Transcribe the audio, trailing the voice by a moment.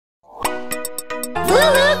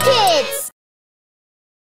LooLoo Kids!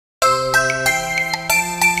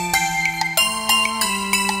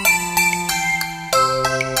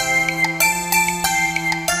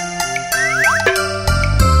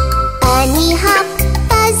 Bunny hop,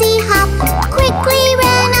 fuzzy hop, quickly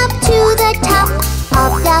ran up to the top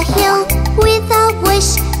of the hill with a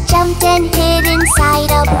whoosh, jumped and hid inside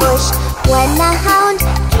a bush. When the hound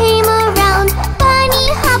came around, Bunny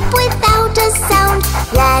hop without a sound,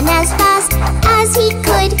 ran as fast as he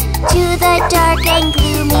could to the dark and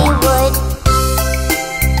gloomy wood.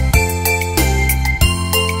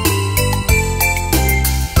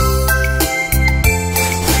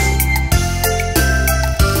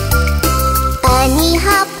 Bunny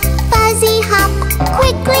hop, fuzzy hop,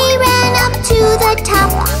 quickly ran up to the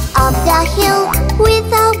top of the hill with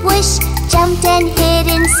a whoosh, jumped and hid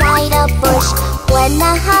inside a bush. When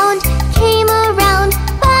the hound came around,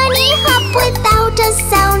 Bunny hop without a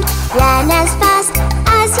sound, ran as fast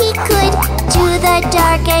as he could to the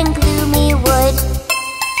dark and gloomy wood.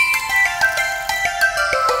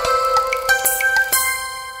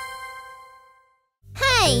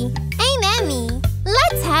 Hi, I'm Emmy.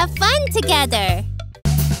 Let's have fun together.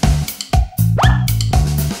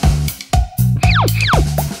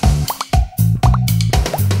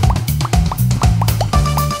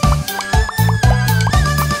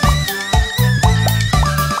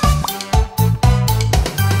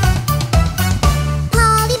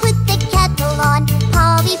 Polly put the kettle on,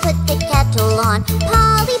 Polly put the kettle on,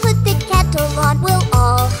 Polly put the kettle on, we'll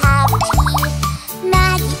all have tea.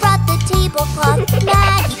 Maggie brought the tablecloth,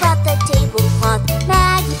 Maggie brought the tablecloth,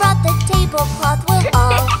 Maggie brought the tablecloth, we'll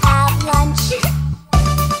all have lunch.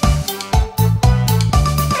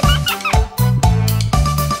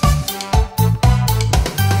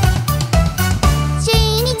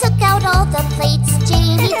 Janie took out all the plates,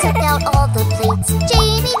 Janie took out all the plates,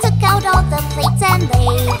 Janie took out all the plates and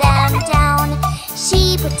laid them down.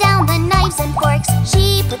 She put down the knives and forks,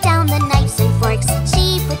 she put down the knives and forks,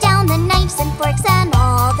 she put down the knives and forks and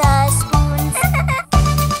all the spoons.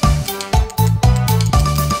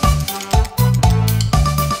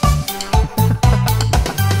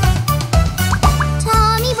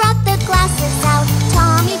 Tommy brought the glasses out,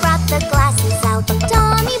 Tommy brought the glasses out,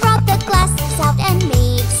 Tommy brought the glasses out and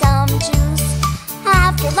made some juice.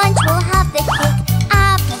 After lunch we'll have the cake,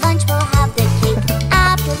 after lunch we'll have the cake,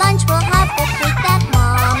 after lunch we'll have the cake that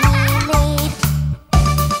Mommy made.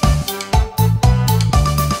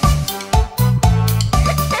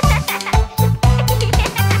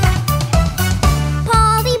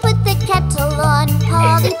 Polly put the kettle on,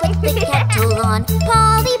 Polly put the kettle on,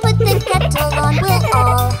 Polly put the kettle on, we'll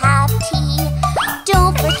all have tea.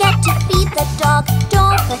 Don't forget to feed the dog,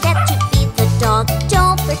 don't forget to feed the dog,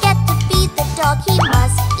 don't forget to feed the dog, he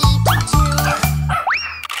must eat too.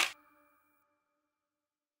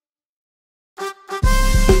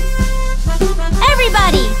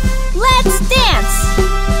 Everybody, let's dance!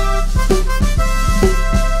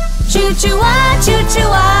 Choo-choo-wah,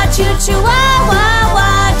 choo-choo-wah, choo-choo-wah, wah,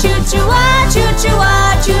 wah, choo-choo-wah,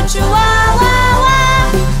 choo-choo-wah, choo-choo-wah, wah, wah.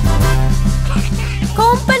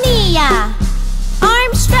 Compania,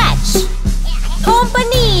 arm stretch.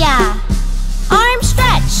 Compania, arm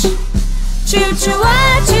stretch.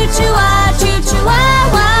 Choo-choo-wah, choo-choo-wah, choo-choo-wah,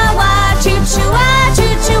 wah, wah, choo-choo-wah,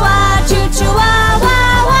 choo-choo-wah, choo-choo-wah,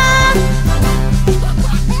 wah, wah.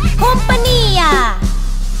 Compania,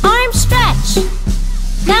 arm stretch.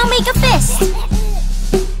 Now make a fist.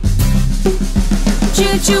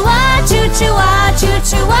 Choo-choo-wah, choo-choo-wah,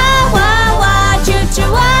 choo-choo-wah, wah, wah,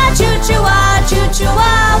 choo-choo-wah, choo-choo-wah,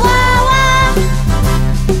 choo-choo-wah, wah, wah.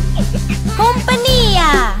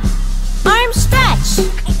 Compania, arm stretch.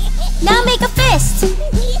 Now make a fist.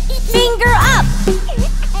 Finger up.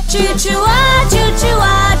 Choo-choo-wah,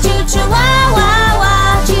 choo-choo-wah, choo-choo-wah, wah,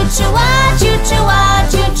 wah, choo-choo-wah, choo-choo-wah,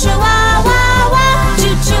 choo-choo-wah, wah, wah,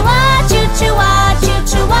 choo-choo-wah, choo-choo-wah,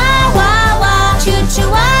 choo-choo-wah, wah, wah,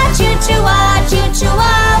 choo-choo-wah, choo-choo-wah,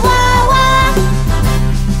 choo-choo-wah, wah, wah.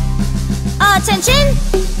 Attention!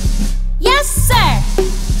 Yes, sir!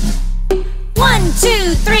 1,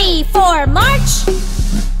 2, 3, 4, march!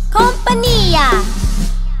 Compania,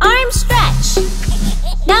 arm stretch.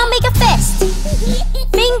 Now make a fist.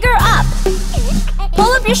 Finger up.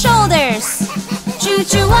 Pull up your shoulders.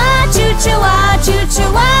 Choo-choo-wah, choo-choo-wah,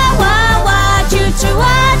 choo-choo-wah, wah, wah,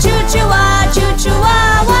 choo-choo-wah, choo-choo-wah,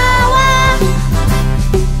 choo-choo-wah, wah, wah.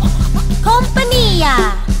 Compania,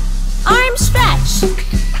 arm stretch.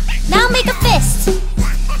 Now make a fist.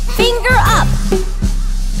 Finger up.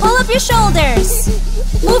 Pull up your shoulders.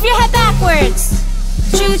 Move your head backwards.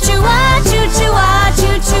 Choo-choo-wah, choo-choo-wah,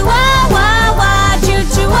 choo-choo-wah, wah, wah,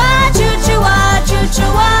 choo-choo-wah, choo-choo-wah,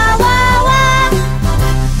 choo-choo-wah, wah, wah.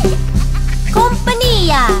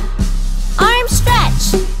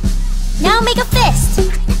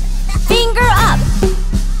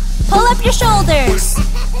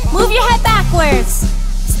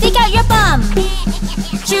 bum.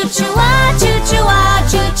 Choo-choo-wah, choo-choo-wah,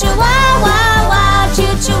 choo-choo-wah, wah, wah.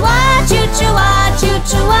 Choo-choo-wah, choo-choo-wah,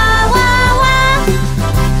 choo-choo-wah, wah, wah.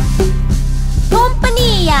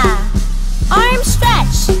 Pompanilla. Arm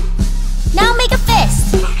stretch. Now make a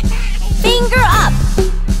fist. Finger up.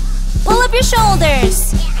 Pull up your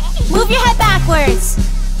shoulders. Move your head backwards.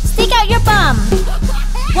 Stick out your bum.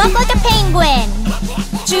 Walk like a penguin.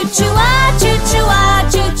 Choo-choo-wah, choo-choo-wah,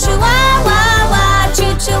 choo-choo-wah, wah, wah.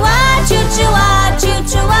 Choo-choo-wah, choo-choo-wah,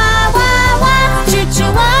 choo-choo-wah, wah, wah.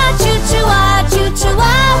 Choo-choo-wah, choo-choo-wah,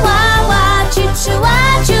 choo-choo-wah, wah, wah.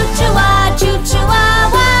 Choo-choo-wah, choo-choo-wah, choo-choo-wah,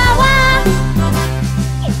 wah, wah.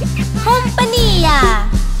 Pompanilla.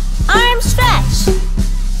 Arm stretch.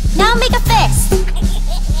 Now make a fist.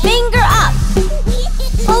 Finger up.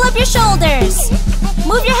 Pull up your shoulders.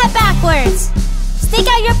 Move your head backwards. Stick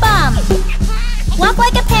out your bum. Walk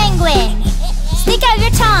like a penguin. Stick out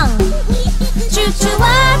your tongue.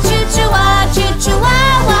 Choo-choo-wah, choo-choo-wah,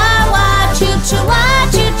 choo-choo-wah, wah, wah. Choo-choo-wah,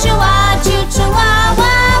 choo-choo-wah, choo-choo-wah,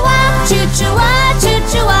 wah, wah. Choo-choo-wah,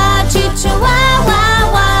 choo-choo-wah, choo-choo-wah,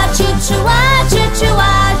 wah, wah. Choo-choo-wah,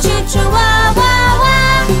 choo-choo-wah, choo-choo-wah, wah, wah.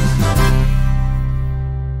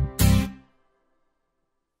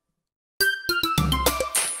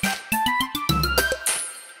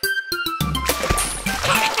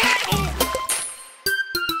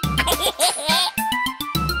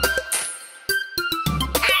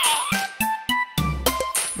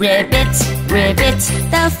 Ribbit, ribbit,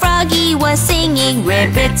 the froggy was singing.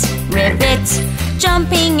 Ribbit, ribbit,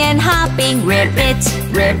 jumping and hopping. Ribbit,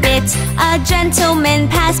 ribbit, a gentleman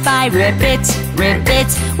passed by. Ribbit, ribbit,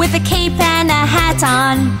 with a cape and a hat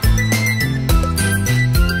on.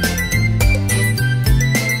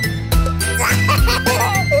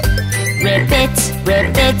 Ribbit,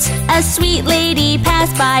 ribbit, a sweet lady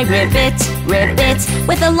passed by. Ribbit, ribbit,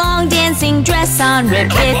 with a long dancing dress on.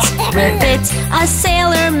 Ribbit, ribbit, a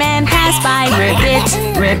sailor man passed by.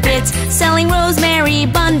 Ribbit, ribbit, selling rosemary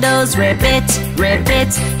bundles. Ribbit,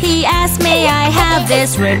 ribbit, he asked, may I have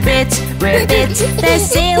this? Ribbit, ribbit, the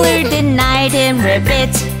sailor denied him.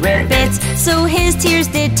 Ribbit, ribbit, so his tears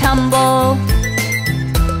did tumble.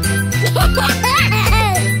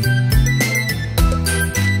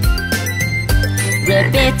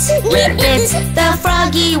 Ribbit, ribbit, the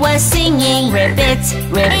froggy was singing. Ribbit,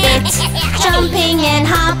 ribbit, jumping and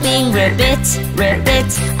hopping. Ribbit, ribbit,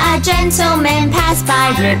 a gentleman passed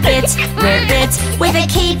by. Ribbit, ribbit, with a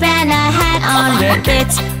cape and a hat on.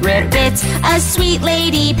 Ribbit, ribbit, a sweet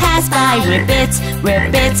lady passed by. Ribbit,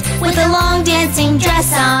 ribbit, with a long dancing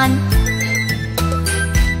dress on.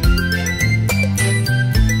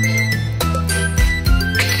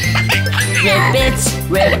 Ribbit,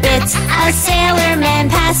 ribbit, a sailor man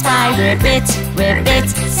passed by. Ribbit, ribbit,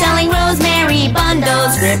 selling rosemary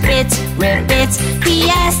bundles. Ribbit, ribbit, he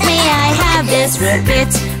asked, may I have this?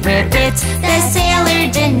 Ribbit, ribbit, the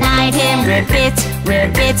sailor denied him. Ribbit,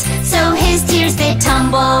 ribbit, so his tears did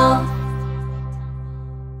tumble.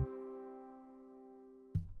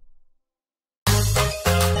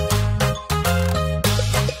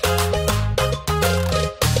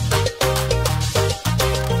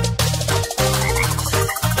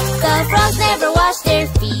 Frogs never wash their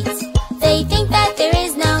feet. They think that there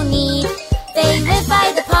is no need. They live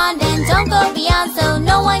by the pond and don't go beyond, so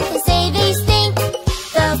no one can say they stink.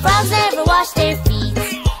 The frogs never wash their feet.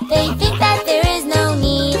 They think that there is no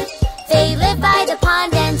need. They live by the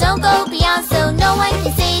pond and don't go beyond, so no one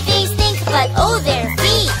can say they stink. But oh, their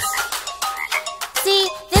feet! See,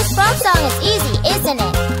 this frog song is easy, isn't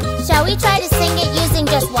it? Shall we try to sing it using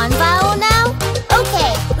just one vowel now?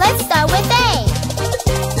 Okay, let's start with A.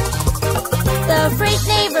 The freaks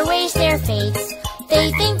never wash their face.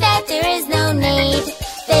 They think that there is no need.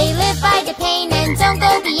 They live by the pain and don't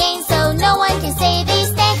go beyond, so no one can say they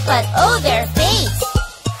stink. But oh, their feet!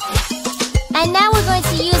 And now we're going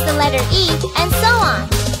to use the letter E, and so on.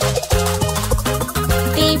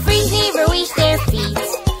 The freaks never wash their feet.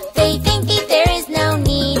 They think that there is no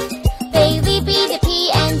need. They leave B to P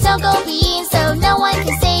and don't go beyond, so no one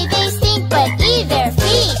can say they stink. But E, their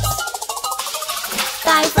feet!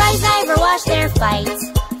 Thy fries never wash their fights.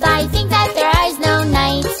 Thy think that their eyes know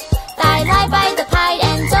night. Thy lie by the pie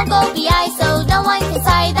and don't go be I, so no one can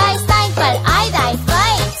sigh thy stink. But I thy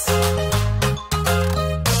flight.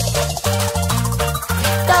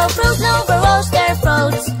 Though frogs never wash their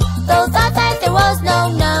throats. Though thought that there was no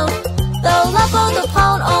note. Though love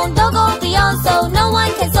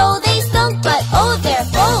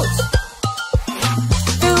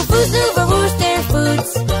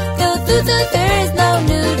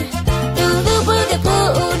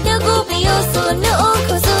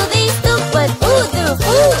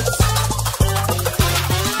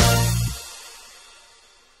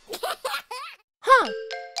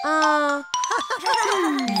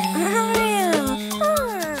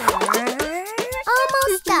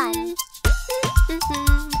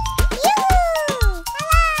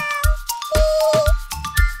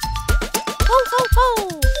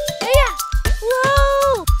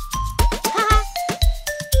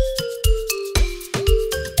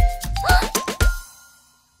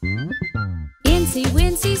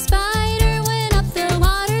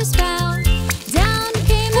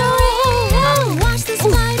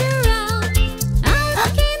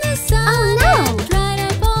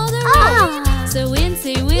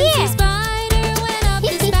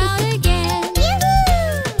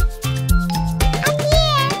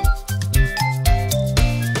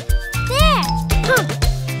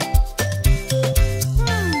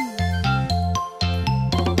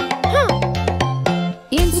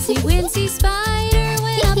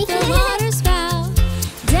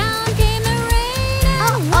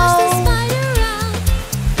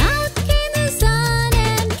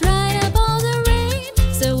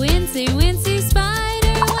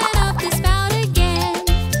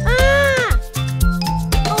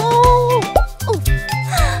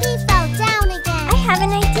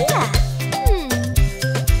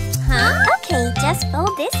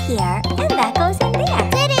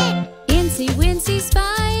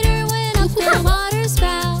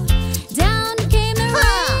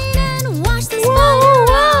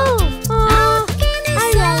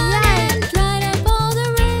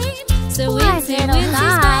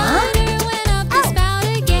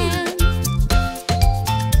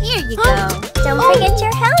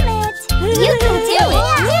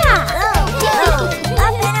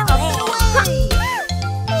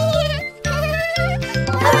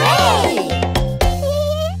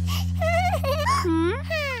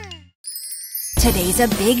a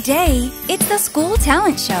big day. It's the school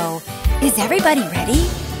talent show. Is everybody ready?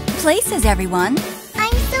 Places, everyone.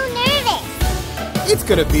 I'm so nervous. It's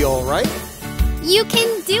gonna be all right. You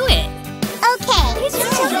can do it. Okay.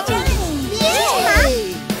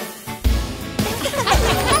 Yay!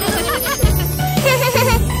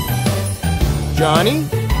 Johnny?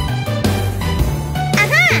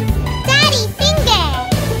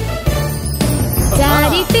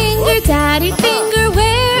 Daddy finger. Daddy finger,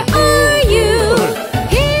 where are you?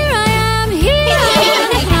 Here I am,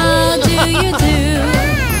 how do you do?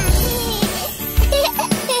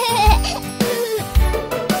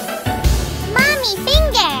 Mommy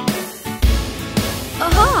finger.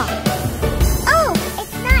 Aha! Oh,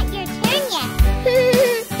 it's not your turn yet.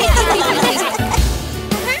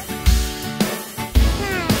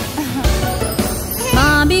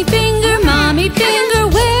 Mommy finger,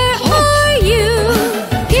 where are you?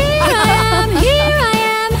 Here I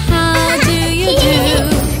am, how do you do?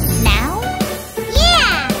 Now?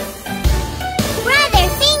 Yeah. Brother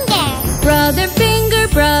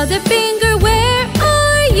finger, where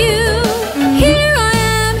are you? Here I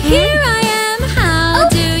am, how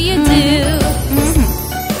do you do?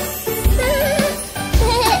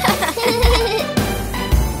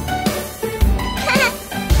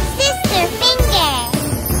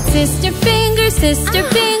 Sister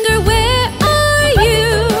finger, where are you?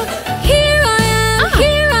 Here I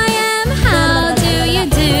am, how do you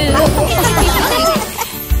do?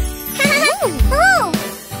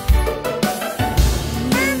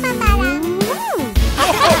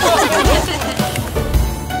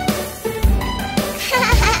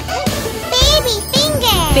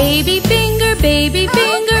 Baby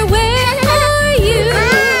finger, where are you?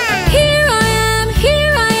 Here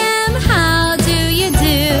I am, how do you do?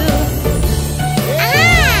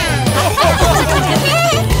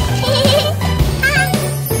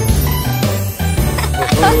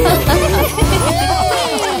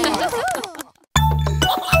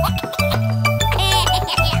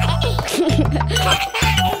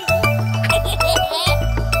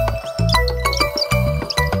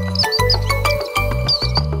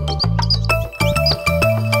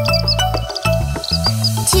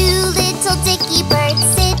 Two little Dickie birds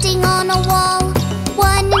sitting on a wall.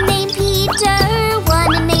 One named Peter,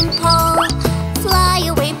 one named Paul. Fly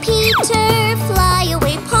away, Peter, fly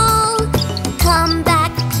away, Paul. Come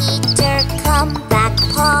back, Peter, come back,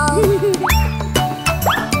 Paul.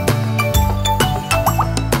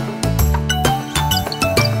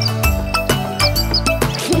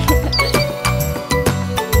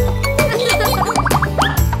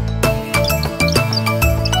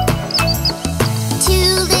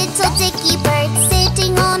 Two little Dickie birds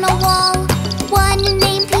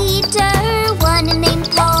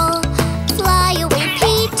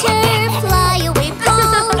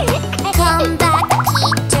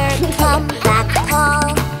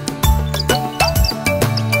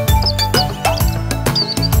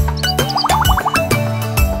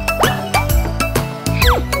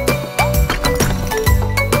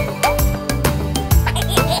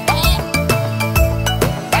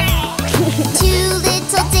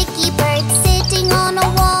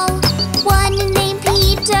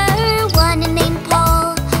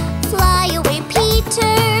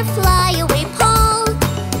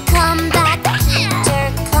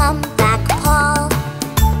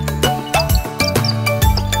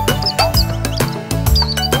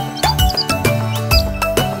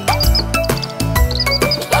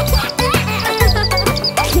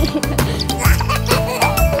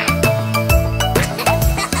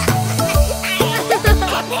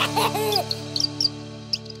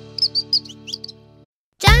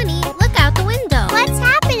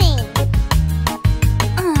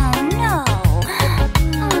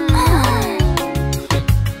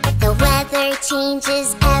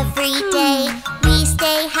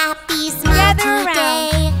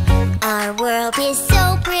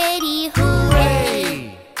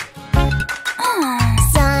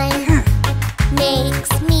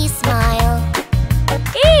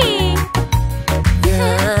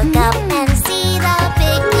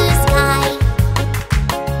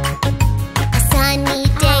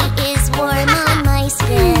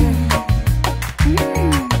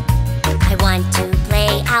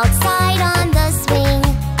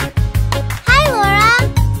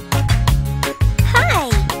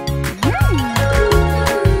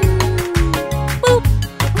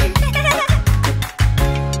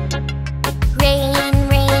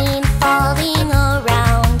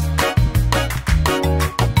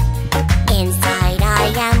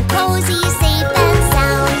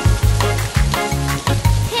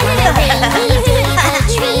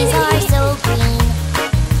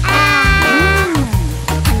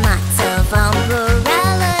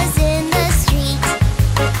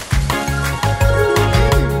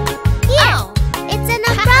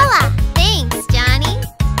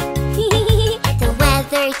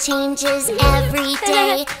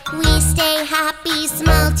day. We stay happy,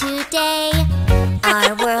 smile today.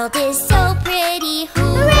 Our world is so pretty,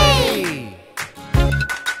 hooray!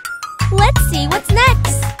 Let's see what's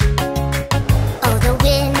next. Oh, the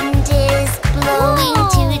wind is blowing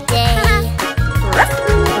today.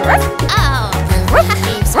 Oh, the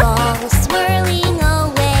leaves fall swirling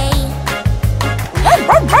away.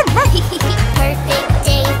 Perfect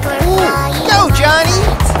day for flying. Go, Johnny!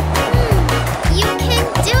 You can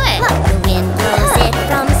do it. The wind blows it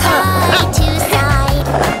from side to side.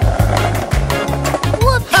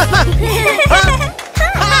 Whoop!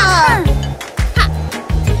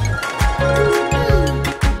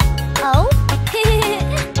 Oh?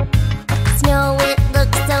 Snow, it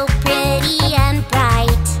looks so pretty and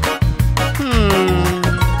bright.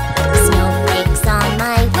 Snowflakes on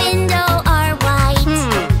my window are white.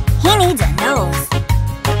 He needs a nose.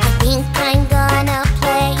 I think I'm gonna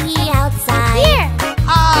play outside. Here.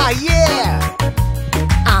 Ah, yeah!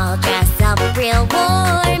 I'll dress up real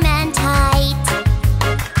warm and tight.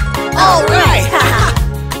 All right!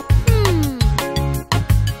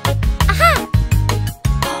 Aha!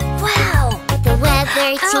 Wow. The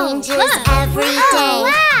weather changes look. every day.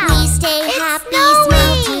 Wow. We stay happy,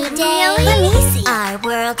 smile today. Let me see. Our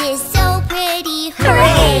world is so pretty,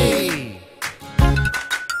 Hooray!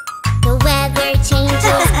 The weather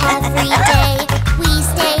changes every day. We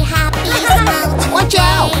stay happy, smile today. Watch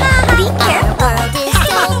out! Be Our careful. world is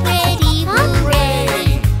so pretty,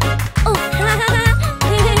 hooray! Oh.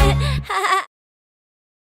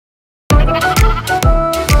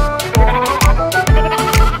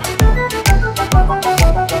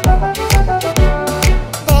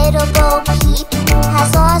 Little Bo-Peep has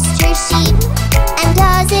lost her sheep and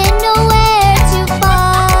doesn't know where to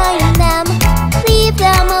find them. Leave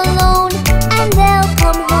them alone and they'll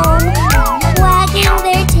come home, wagging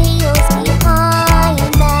their tails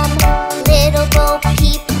behind them. Little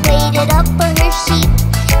Bo-Peep waited up for her sheep.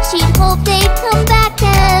 She'd hope they'd come back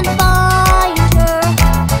and find her.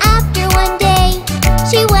 After one day,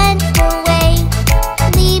 she went away,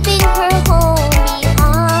 leaving her home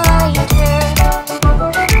behind her.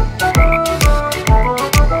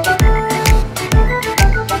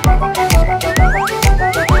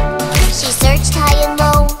 She searched high and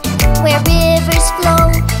low, where rivers flow,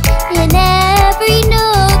 in every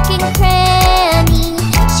nook and cranny.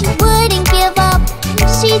 She wouldn't give up,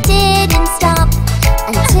 she didn't stop,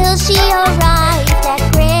 until she arrived at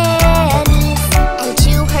Granny's. And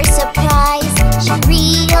to her surprise, she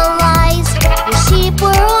realized the sheep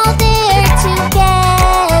were all there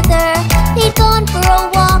together. They'd gone for a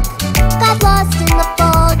walk, got lost in the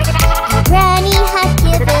fog, and Granny had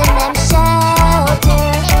given them shelter.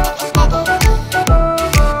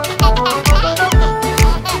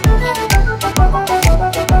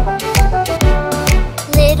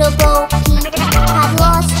 Little Bo-Peep had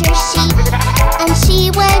lost her sheep, and she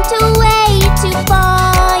went away to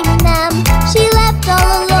find them. She left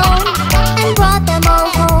all alone and brought them all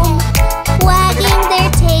home, wagging their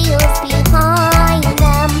tails behind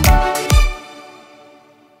them.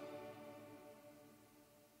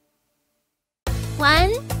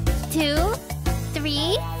 One, two,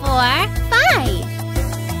 three, 4, 5.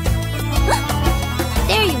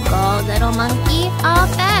 There you go, little monkey. All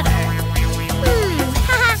better.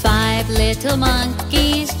 5 little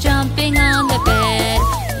monkeys jumping on the bed.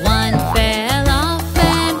 One fell off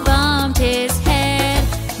and bumped his head.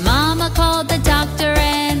 Mama called the doctor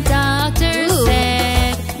and doctor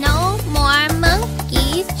said, No more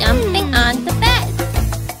monkeys jumping on the bed.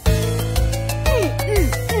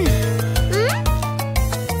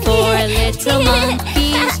 4 little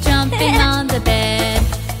monkeys jumping on the bed.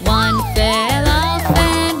 One fell off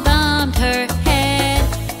and bumped her head.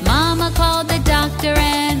 Mama called the doctor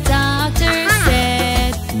and doctor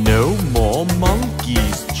said, No more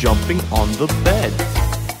monkeys jumping on the bed.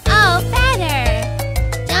 Oh, better.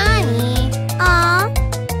 Johnny. Aw,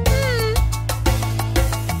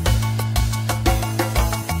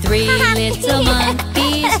 3 little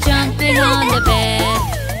monkeys jumping on the bed.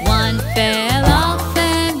 One fell off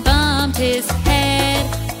and bumped his head.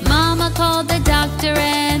 Mama called the doctor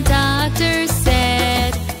and doctor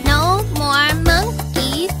said, No more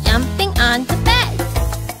monkeys jumping on the bed.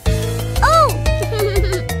 Oh!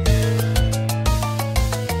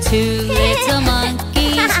 2 little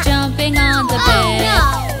monkeys jumping on the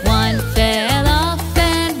bed. One fell off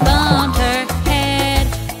and bumped her head.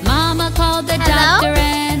 Mama called the doctor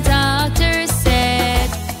and doctor said,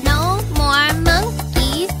 No more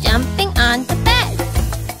monkeys jumping on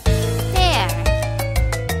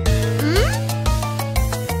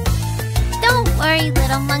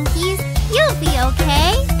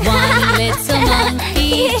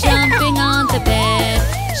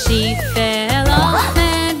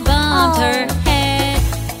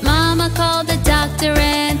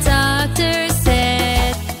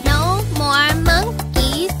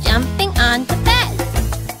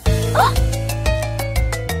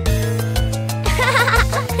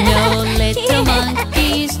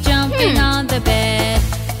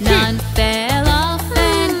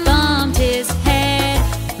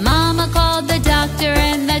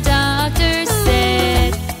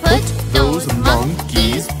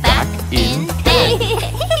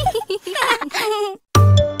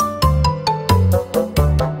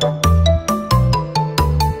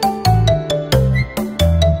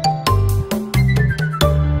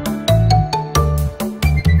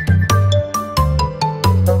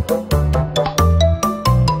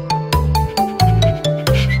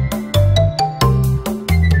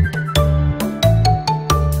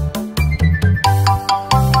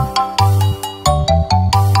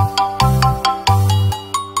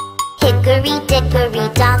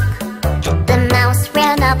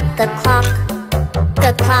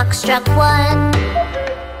clock struck 1.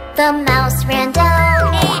 The mouse ran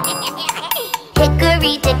down.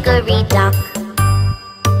 Hickory dickory dock.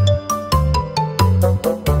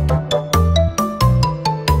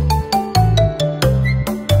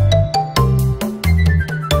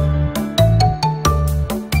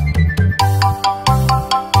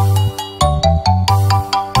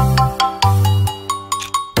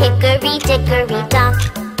 Hickory dickory dock.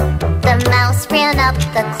 The mouse ran up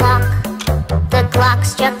the clock. The clock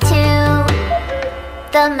struck 2.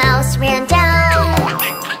 The mouse ran down.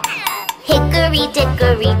 Hickory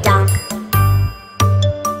dickory dock.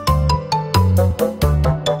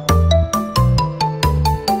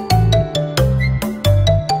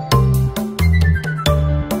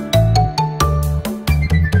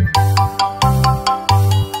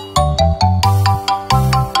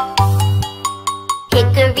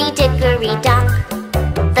 Hickory dickory dock.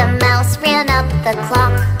 The mouse ran up the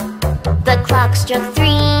clock. The clock struck 3.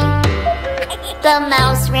 The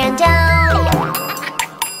mouse ran down.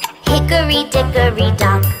 Hickory dickory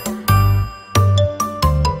dock.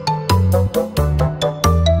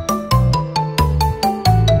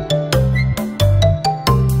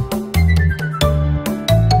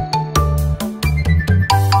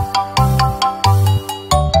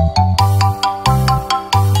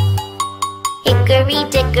 Hickory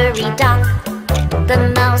dickory dock. The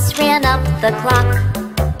mouse ran up the clock.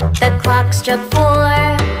 The clock struck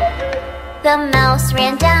 4. The mouse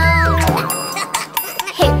ran down.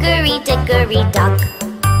 Hickory dickory dock.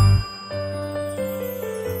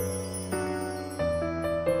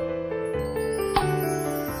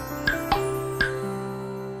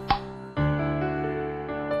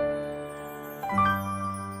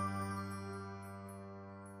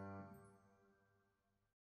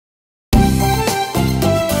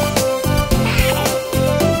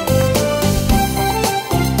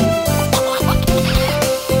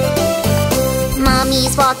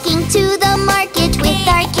 Mommy's walking to the market with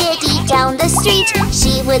our kitty down the street.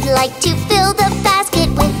 She would like to fill the basket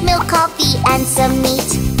with milk, coffee, and some meat.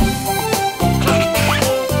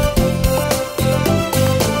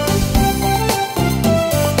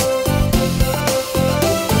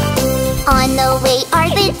 On the way, our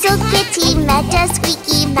little kitty met a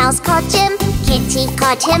squeaky mouse called Jim. Kitty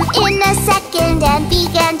caught him in a second and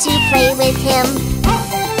began to play with him.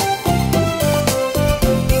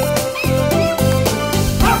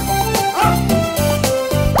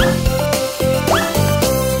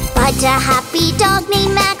 But a happy dog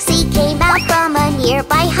named Maxie came out from a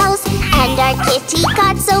nearby house, and our kitty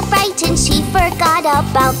got so frightened she forgot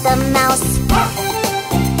about the mouse.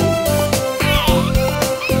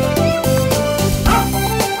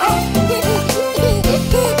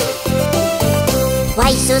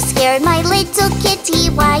 Why so scared, my little kitty?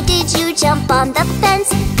 Why did you jump on the fence?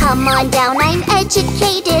 Come on down, I'm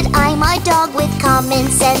educated. I'm a dog with common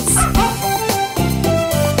sense.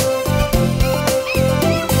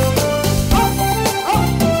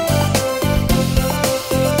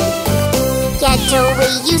 Get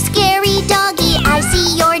away, you scary doggy. I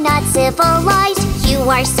see you're not civilized. You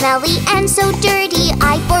are smelly and so dirty.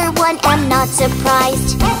 I, for one, am not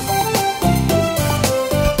surprised.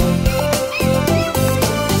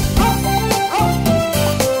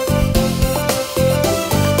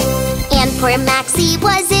 And poor Maxie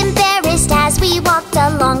was embarrassed as we walked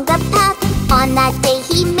along the path. On that day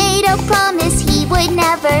he made a promise he would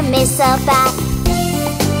never miss a bath.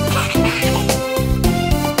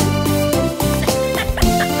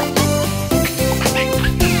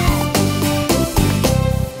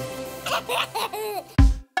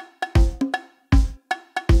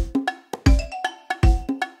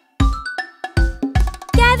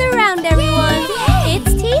 Gather round, everyone.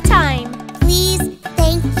 It's tea time. Please,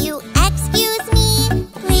 thank you, excuse me.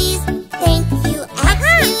 Please, thank you,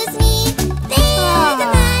 excuse me. They're the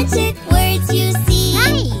magic words you see.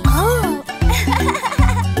 Oh,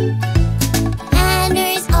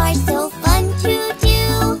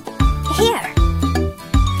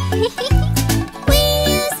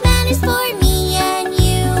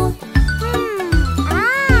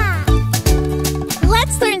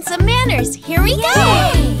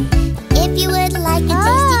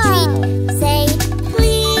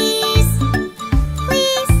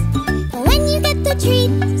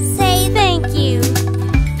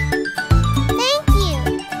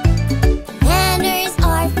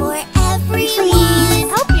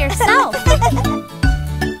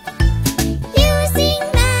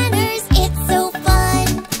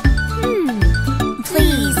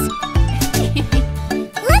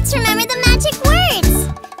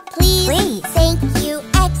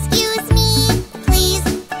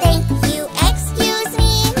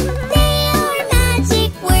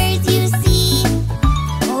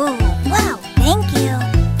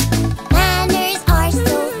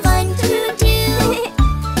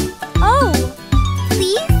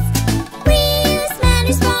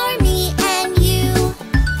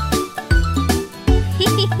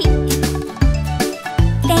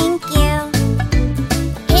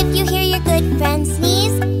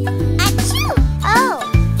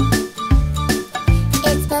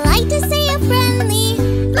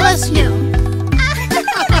 bless you.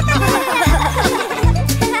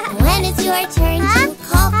 When it's your turn to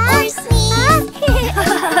cough or sneeze,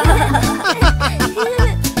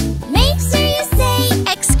 make sure you say,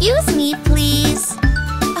 "Excuse me, please."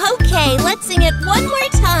 Okay, let's sing it one more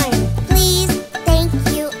time. Please, thank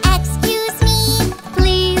you, excuse me.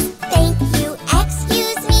 Please, thank you,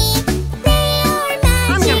 excuse me. They are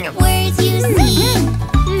magic words you see.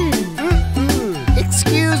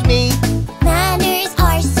 Excuse me. Manners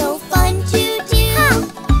are so fun to do.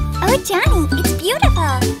 Oh, Johnny, it's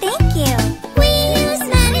beautiful. Thank you. We use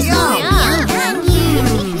manners for me and you.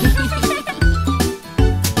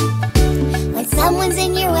 When someone's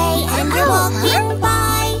in your way and you're walking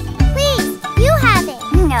by, please, you have it.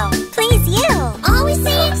 No, please you. Always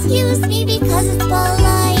say excuse me because it's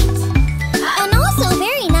polite and also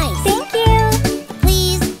very nice. Thank you.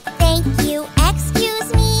 Please, thank you, excuse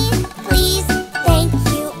me. Please, thank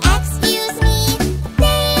you, excuse me.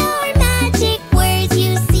 They are magic words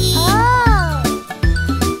you see.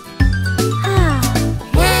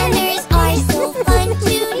 Manners are so fun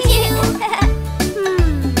to do.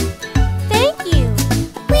 Thank you.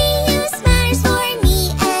 We use manners for me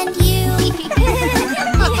and you.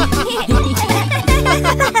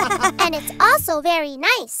 And it's also very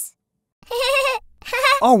nice.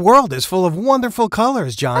 Our world is full of wonderful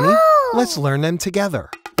colors, Johnny. Oh. Let's learn them together.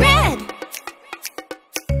 Red,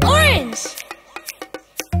 orange,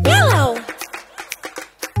 yellow,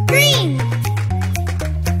 green,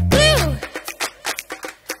 blue,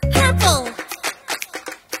 purple,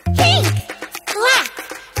 pink, black,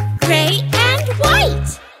 gray, and white.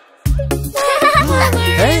 What color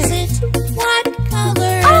is it? What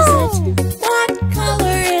color is it? What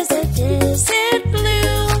color is it? Is it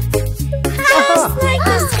blue? Just like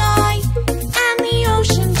the sky and the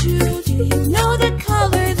ocean too. Do you know the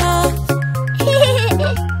color? The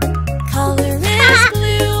color is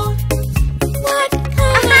blue. What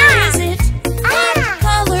color is it? What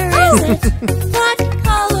color is it? What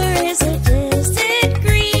color is it? Is it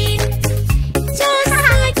green? Just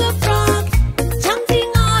like a frog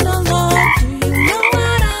jumping on a log. Do you know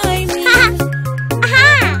what I mean?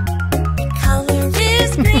 The color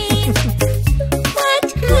is green. What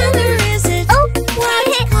color is it? What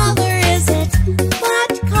color is it?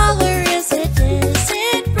 What color is it? Is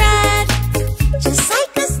it red? Just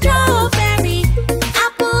like a strawberry,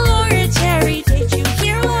 apple or a cherry. Did you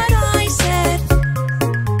hear what I said?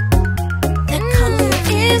 The color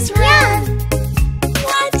is red.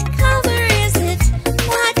 What color is it?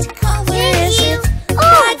 What color is it?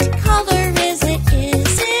 What color is it?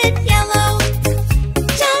 Is it yellow?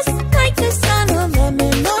 Just like the sun, a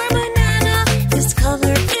lemon or banana. This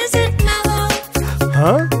color isn't mellow.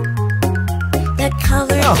 Huh? The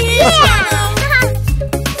color is yellow.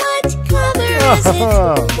 What color is it?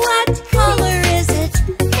 What color is it?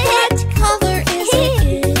 What color is it?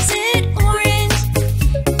 Is it orange?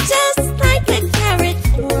 Just like a carrot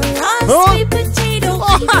or a sweet potato,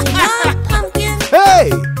 even a pumpkin. Hey!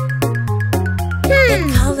 The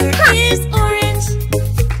color is orange.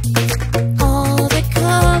 All the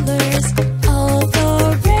colors of the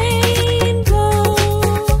rainbow.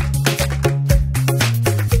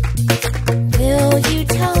 Will you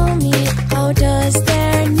tell me how does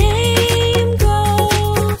their name go?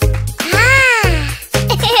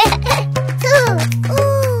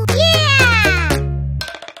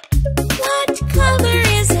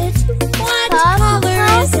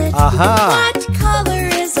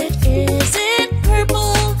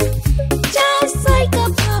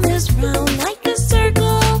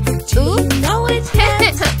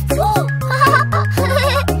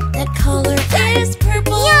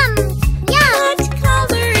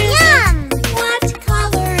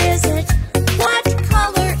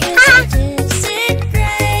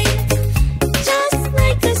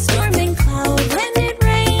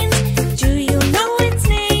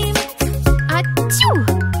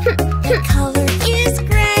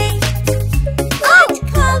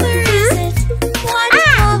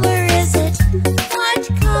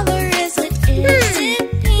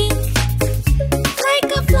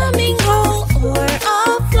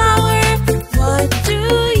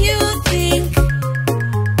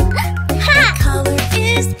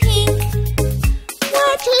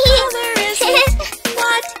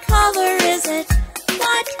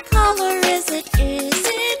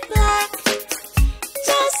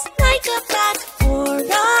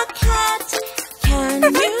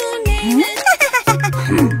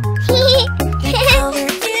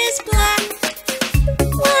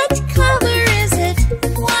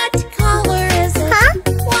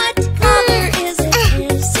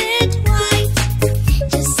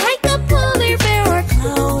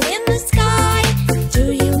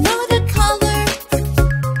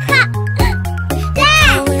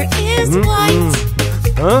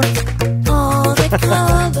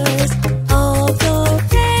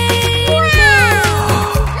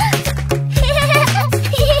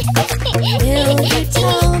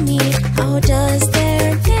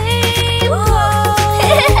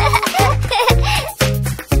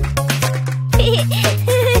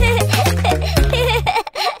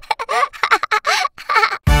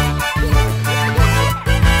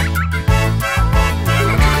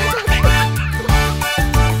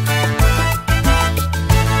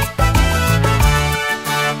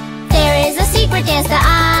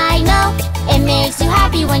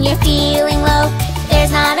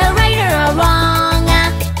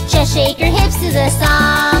 the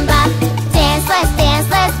samba. Dance,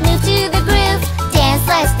 let's move to the groove. Dance,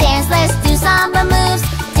 let's do samba moves.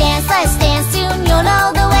 Dance, soon you'll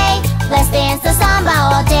know the way. Let's dance the samba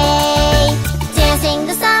all day. Dancing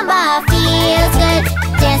the samba feels good.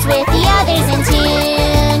 Dance with the others in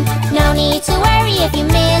tune. No need to worry if you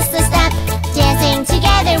miss a step. Dancing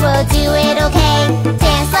together we'll do it okay.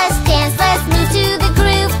 Dance, let's move to the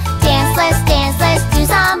groove. Dance, let's do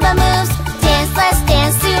samba moves.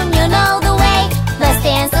 Dance, soon you'll know the way. Let's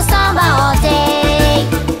dance the samba all day.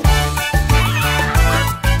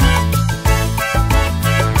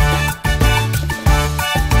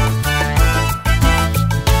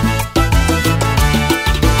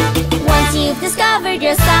 Once you've discovered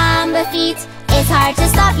your samba feet, it's hard to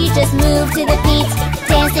stop, you just move to the beat.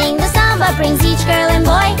 Dancing the samba brings each girl and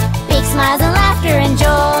boy big smiles and laughter and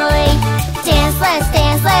joy. Dance,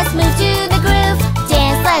 let's move to the groove.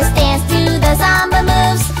 Dance, do the samba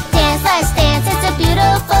moves. Dance, it's a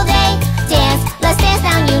beautiful day. Dance, let's dance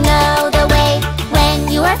now, you know the way.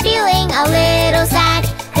 When you are feeling a little sad,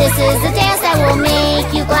 this is a dance that will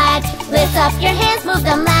make you glad. Lift up your hands, move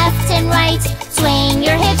them left and right. Swing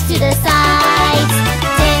your hips to the side.